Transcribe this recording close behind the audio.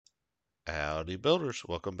Howdy builders,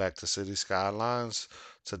 welcome back to City Skylines.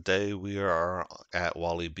 Today we are at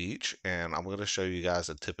Wally Beach and I'm going to show you guys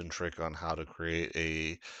a tip and trick on how to create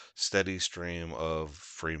a steady stream of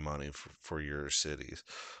free money for your cities.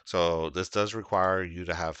 So this does require you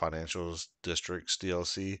to have Financials Districts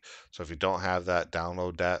DLC. So if you don't have that,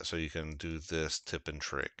 download that so you can do this tip and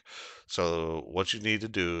trick. So what you need to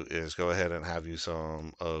do is go ahead and have you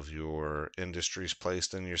some of your industries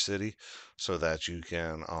placed in your city so that you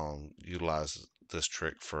can utilize this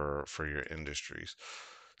trick for your industries.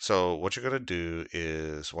 So what you're going to do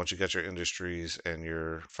is once you get your industries and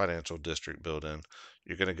your financial district built in,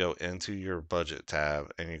 you're going to go into your budget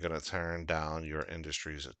tab and you're going to turn down your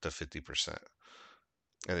industries to 50%.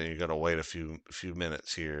 And then you're going to wait a few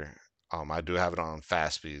minutes here. I do have it on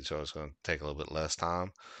fast speed, so it's going to take a little bit less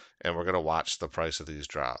time. And we're going to watch the price of these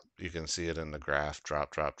drop. You can see it in the graph drop,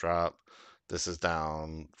 drop, drop. This is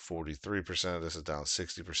down 43%. This is down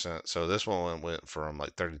 60%. So this one went from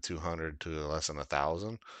like 3,200 to less than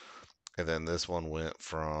 1,000. And then this one went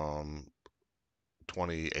from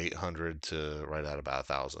 2,800 to right at about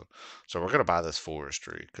 1,000. So we're going to buy this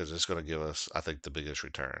forestry because it's going to give us, I think, the biggest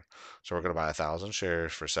return. So we're going to buy 1,000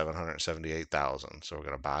 shares for 778,000. So we're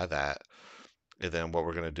going to buy that. And then what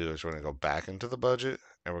we're going to do is we're going to go back into the budget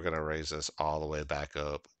and we're going to raise this all the way back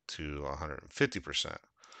up to 150%.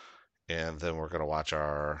 And then we're going to watch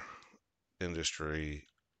our industry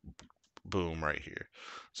boom right here.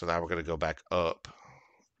 So now we're going to go back up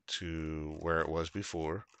to where it was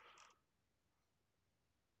before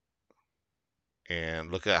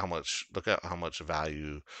and look at how much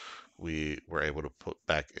value we were able to put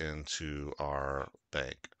back into our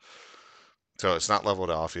bank. So it's not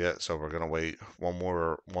leveled off yet, so we're gonna wait one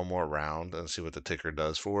more round and see what the ticker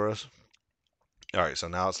does for us. All right, so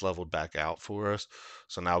now it's leveled back out for us.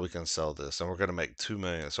 So now we can sell this, and we're gonna make 2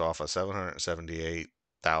 million. So off a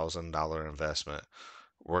 $778,000 investment,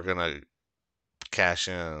 we're gonna cash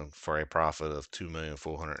in for a profit of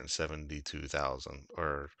 2,472,000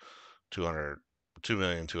 or 200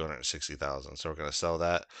 2,260,000. So we're going to sell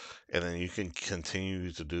that, and then you can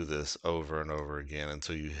continue to do this over and over again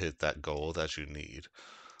until you hit that goal that you need.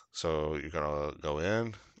 So you're going to go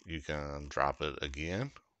in, you can drop it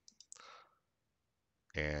again,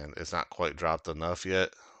 and it's not quite dropped enough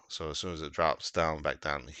yet. So as soon as it drops down back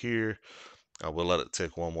down here, we'll let it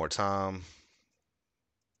tick one more time,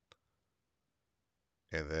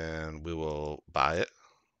 and then we will buy it.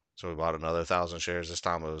 So we bought another 1,000 shares. This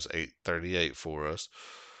time it was 838 for us.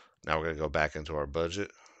 Now we're going to go back into our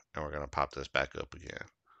budget and we're going to pop this back up again.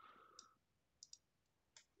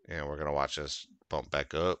 And we're going to watch this bump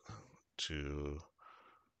back up to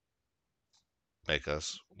make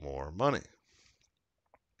us more money.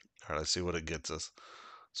 All right, let's see what it gets us.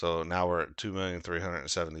 So now we're at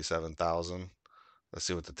 2,377,000. Let's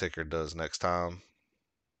see what the ticker does next time.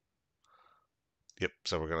 Yep,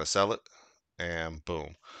 so we're going to sell it and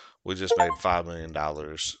boom, we just made $5 million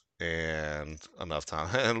and enough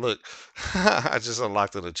time. And look, I just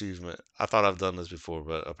unlocked an achievement. I thought I've done this before,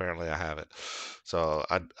 but apparently I haven't. So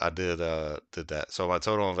I did that. So my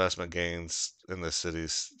total investment gains in this city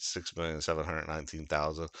is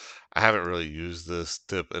 6,719,000. I haven't really used this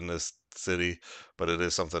tip in this city, but it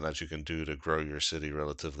is something that you can do to grow your city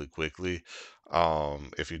relatively quickly.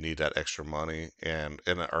 If you need that extra money. And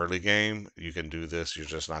in an early game, you can do this. You're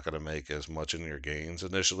just not going to make as much in your gains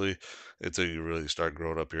initially until you really start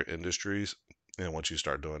growing up your industries. And once you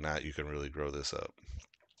start doing that, you can really grow this up.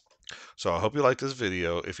 So I hope you liked this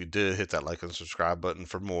video. If you did, hit that like and subscribe button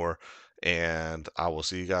for more. And I will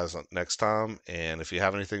see you guys next time. And if you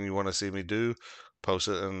have anything you want to see me do, post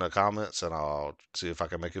it in the comments and I'll see if I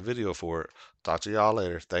can make a video for it. Talk to y'all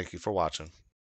later. Thank you for watching.